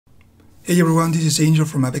Hey everyone, this is Angel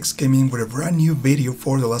from Apex Gaming with a brand new video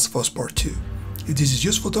for The Last of Us Part 2. If this is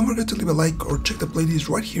useful, don't forget to leave a like or check the playlist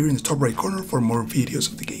right here in the top right corner for more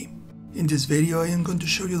videos of the game. In this video I am going to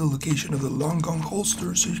show you the location of the long gun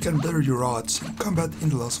holster so you can better your odds in combat in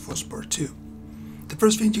The Last of Us Part 2. The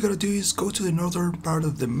first thing you gotta do is go to the northern part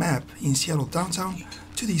of the map in Seattle downtown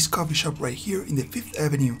to this coffee shop right here in the 5th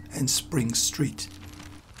Avenue and Spring Street.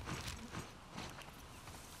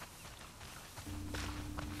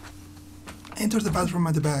 Enter the bathroom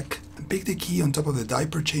at the back and pick the key on top of the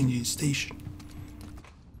diaper changing station.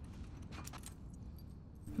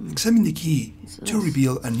 Examine the key to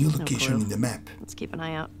reveal a new location in the map. Let's keep an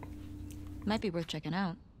eye out. Might be worth checking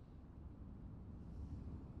out.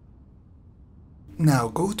 Now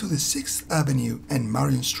go to the 6th Avenue and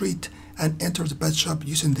Marion Street and enter the pet shop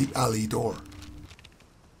using the alley door.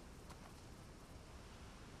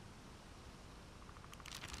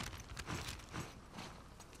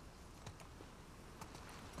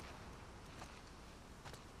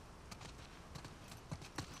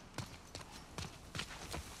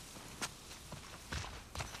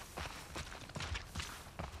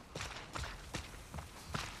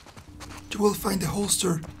 You will find the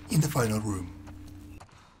holster in the final room.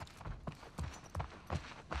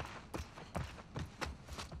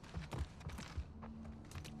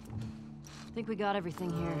 I think we got everything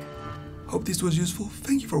here. Hope this was useful,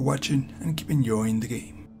 thank you for watching and keep enjoying the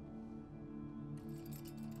game.